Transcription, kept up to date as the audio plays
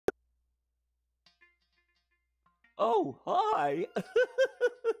Oh, hi!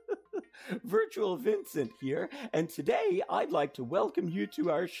 Virtual Vincent here, and today I'd like to welcome you to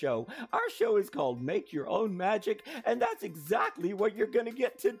our show. Our show is called Make Your Own Magic, and that's exactly what you're going to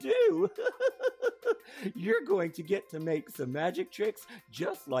get to do. You're going to get to make some magic tricks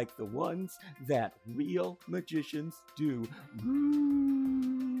just like the ones that real magicians do.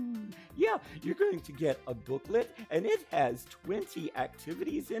 Yeah, you're going to get a booklet, and it has 20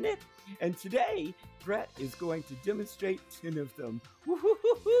 activities in it. And today, Brett is going to demonstrate 10 of them.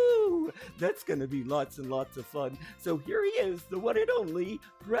 Woo-hoo-hoo-hoo! That's going to be lots and lots of fun. So here he is, the one and only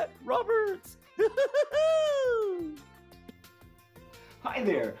Brett Roberts. Hi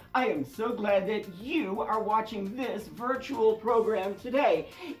there! I am so glad that you are watching this virtual program today.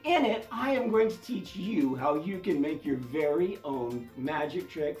 In it, I am going to teach you how you can make your very own magic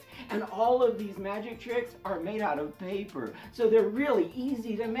tricks. And all of these magic tricks are made out of paper, so they're really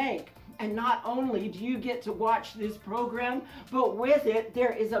easy to make. And not only do you get to watch this program, but with it,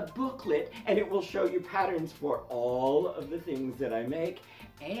 there is a booklet, and it will show you patterns for all of the things that I make,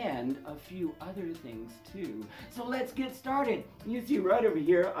 and a few other things too. So let's get started. You see right over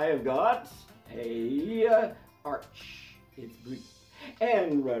here, I have got a arch. It's green.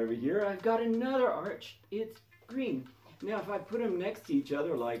 And right over here, I've got another arch. It's green. Now, if I put them next to each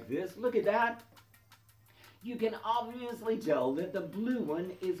other like this, look at that. You can obviously tell that the blue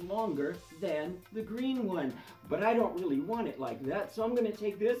one is longer than the green one. But I don't really want it like that, so I'm going to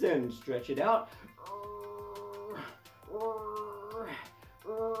take this and stretch it out.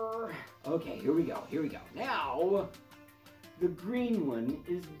 Okay, here we go. Now, the green one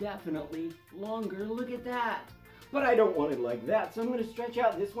is definitely longer. Look at that. But I don't want it like that, so I'm going to stretch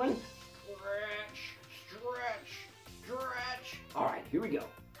out this one. Stretch. All right, here we go.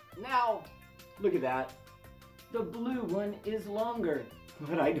 Now, look at that. The blue one is longer,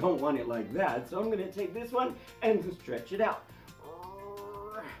 but I don't want it like that, so I'm going to take this one and stretch it out.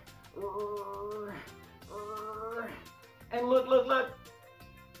 And look.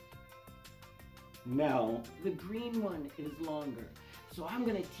 Now, the green one is longer, so I'm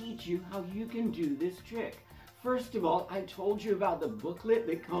going to teach you how you can do this trick. First of all, I told you about the booklet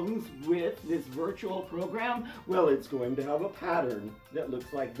that comes with this virtual program. Well, it's going to have a pattern that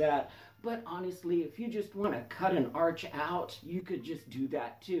looks like that. But honestly, if you just want to cut an arch out, you could just do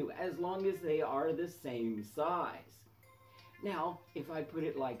that too, as long as they are the same size. Now, if I put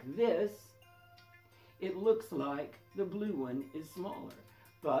it like this, it looks like the blue one is smaller.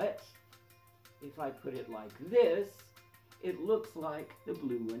 But if I put it like this, it looks like the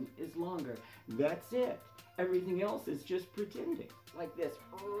blue one is longer. That's it. Everything else is just pretending, like this.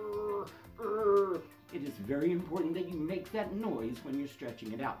 It is very important that you make that noise when you're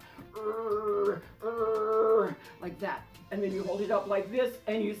stretching it out. Like that. And then you hold it up like this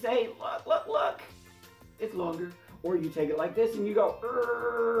and you say, look. It's longer. Or you take it like this and you go,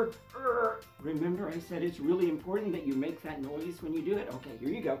 Remember I said it's really important that you make that noise when you do it? Okay, here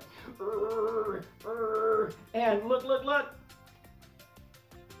you go. And look.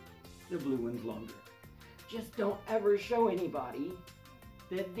 The blue one's longer. Just don't ever show anybody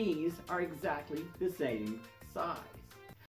that these are exactly the same size.